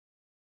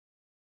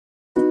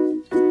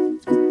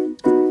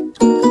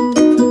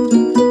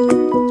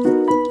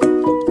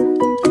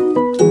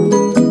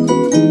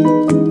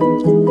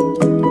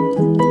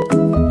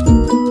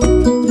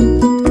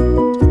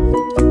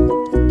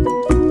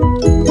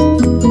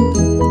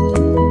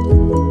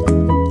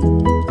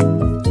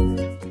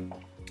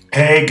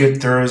good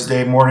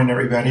Thursday morning,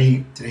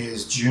 everybody. Today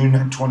is June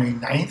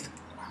 29th,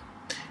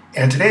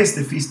 and today is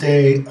the feast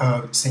day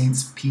of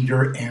Saints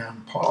Peter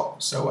and Paul.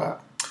 So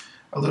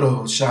a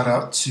little shout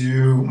out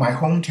to my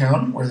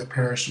hometown where the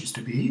parish used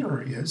to be,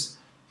 or is,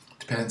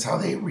 depends how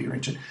they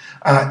rearrange it,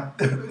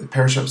 the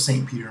parish of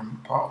St. Peter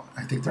and Paul.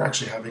 I think they're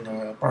actually having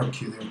a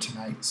barbecue there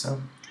tonight,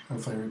 so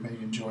hopefully everybody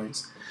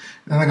enjoys.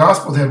 And the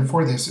gospel then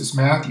for this is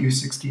Matthew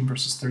 16,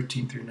 verses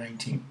 13 through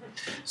 19.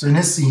 So in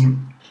this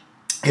scene,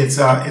 it's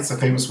a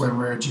famous one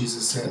where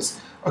Jesus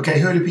says, okay,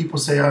 who do people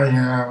say I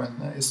am?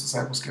 And his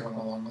disciples give him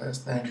a long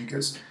list. Then he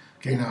goes,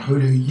 okay, now who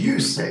do you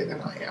say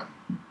that I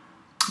am?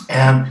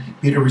 And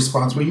Peter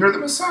responds, well, you're the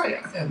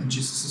Messiah. And then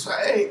Jesus says,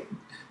 hey,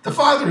 the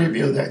Father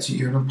revealed that to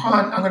you. And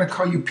I'm going to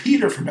call you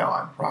Peter from now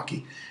on,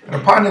 Rocky. And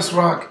upon this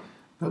rock,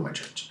 build my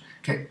church.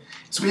 Okay,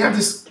 so we have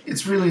this,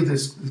 it's really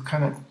this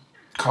kind of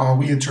call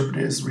we interpret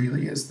it as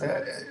really as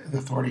the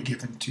authority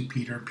given to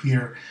Peter.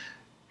 Peter,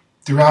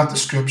 throughout the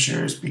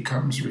scriptures,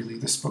 becomes really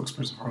the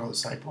spokesperson for all the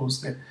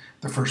disciples,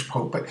 the first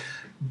pope.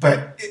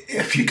 But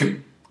if you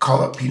could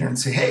call up Peter and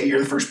say, hey, you're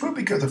the first pope,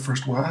 because the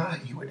first what?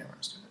 He would never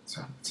understand it.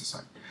 So it's a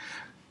sign.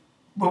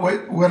 But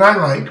what I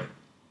like,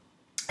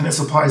 and this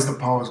applies to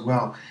Paul as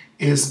well,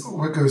 is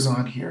what goes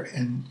on here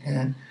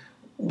and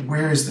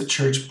where is the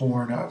church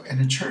born of? And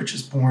the church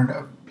is born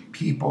of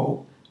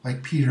people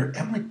like Peter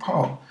and like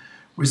Paul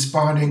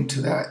responding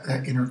to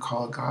that inner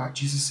call of God.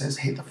 Jesus says,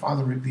 hey, the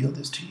Father revealed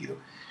this to you.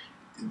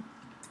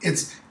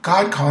 It's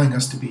God calling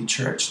us to be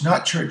church,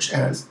 not church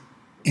as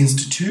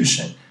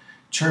institution,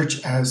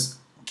 church as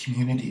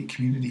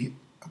community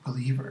of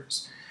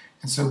believers.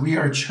 And so we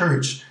are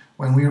church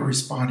when we are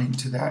responding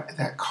to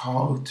that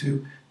call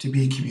to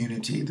be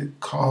community, the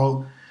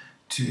call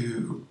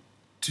to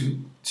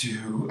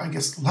I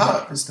guess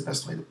love is the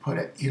best way to put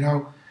it,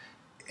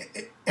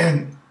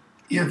 And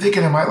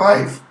thinking of my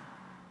life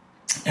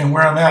and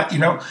where I'm at,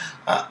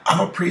 I'm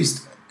a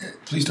priest.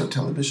 Please don't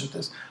tell the bishop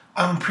this.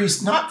 I'm a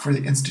priest not for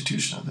the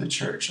institution of the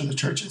church or the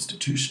church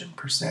institution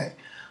per se.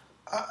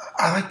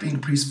 I like being a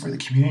priest for the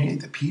community,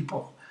 the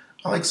people.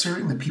 I like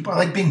serving the people. I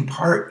like being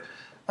part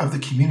of the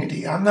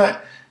community. I'm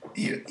not,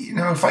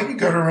 if I could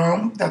go to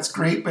Rome, that's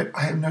great, but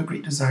I have no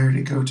great desire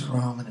to go to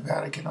Rome and the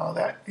Vatican, all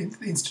that,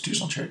 the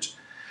institutional church.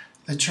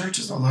 The church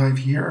is alive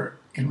here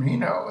in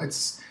Reno.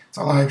 It's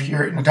alive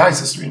here in the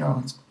Diocese of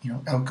Reno,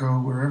 Elko,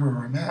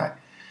 wherever I'm at.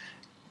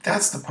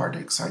 That's the part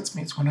that excites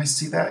me. It's when I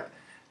see that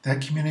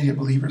community of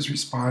believers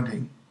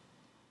responding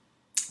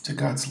to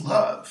God's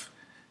love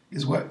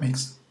is what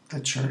makes the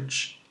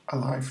church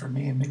alive for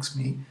me and makes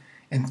me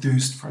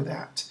enthused for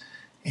that.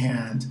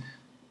 And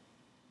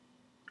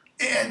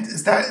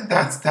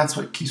that's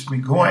what keeps me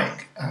going.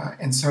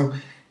 And so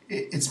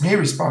it's me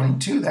responding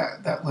to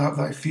that love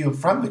that I feel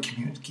from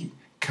the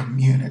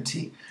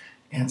community.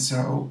 And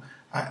so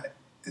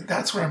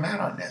that's where I'm at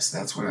on this.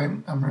 That's what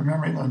I'm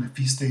remembering on the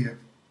feast day of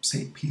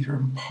St. Peter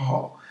and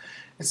Paul.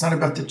 It's not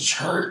about the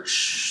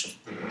church,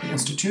 the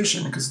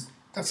institution, because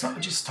that's not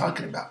what he's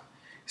talking about.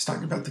 He's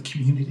talking about the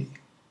community.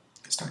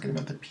 He's talking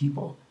about the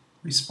people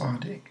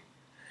responding.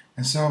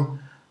 And so,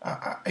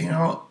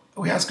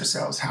 we ask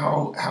ourselves,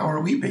 how are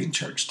we being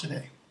church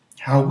today?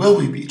 How will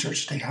we be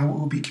church today? How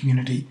will we be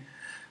community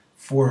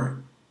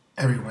for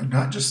everyone,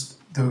 not just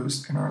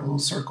those in our little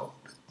circle,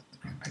 but the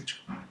big picture?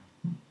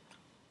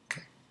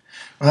 Okay.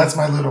 Well, that's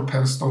my little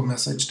pedestal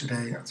message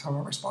today. That's how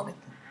I'm responding.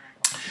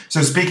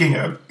 So speaking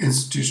of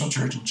institutional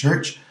church and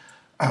church,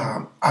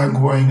 I'm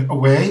going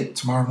away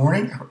tomorrow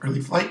morning, I have an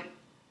early flight,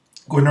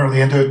 going to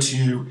Orlando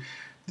to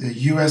the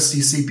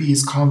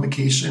USCCB's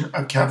Convocation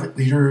of Catholic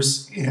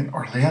Leaders in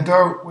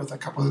Orlando with a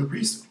couple of the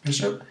priests,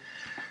 bishop.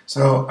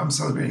 So I'm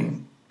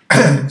celebrating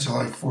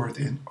July 4th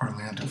in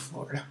Orlando,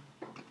 Florida,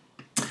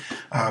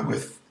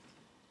 with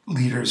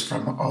leaders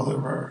from all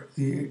over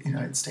the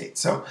United States.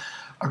 So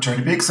I'm trying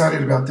to be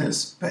excited about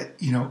this, but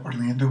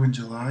Orlando in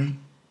July.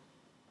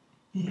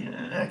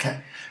 Yeah,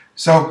 okay.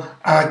 So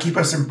keep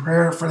us in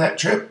prayer for that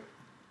trip.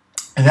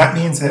 And that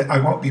means that I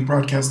won't be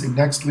broadcasting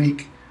next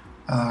week,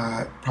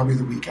 probably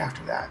the week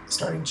after that,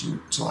 starting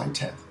July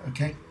 10th,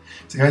 okay?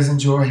 So guys,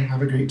 enjoy.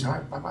 Have a great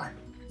time.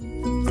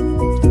 Bye-bye.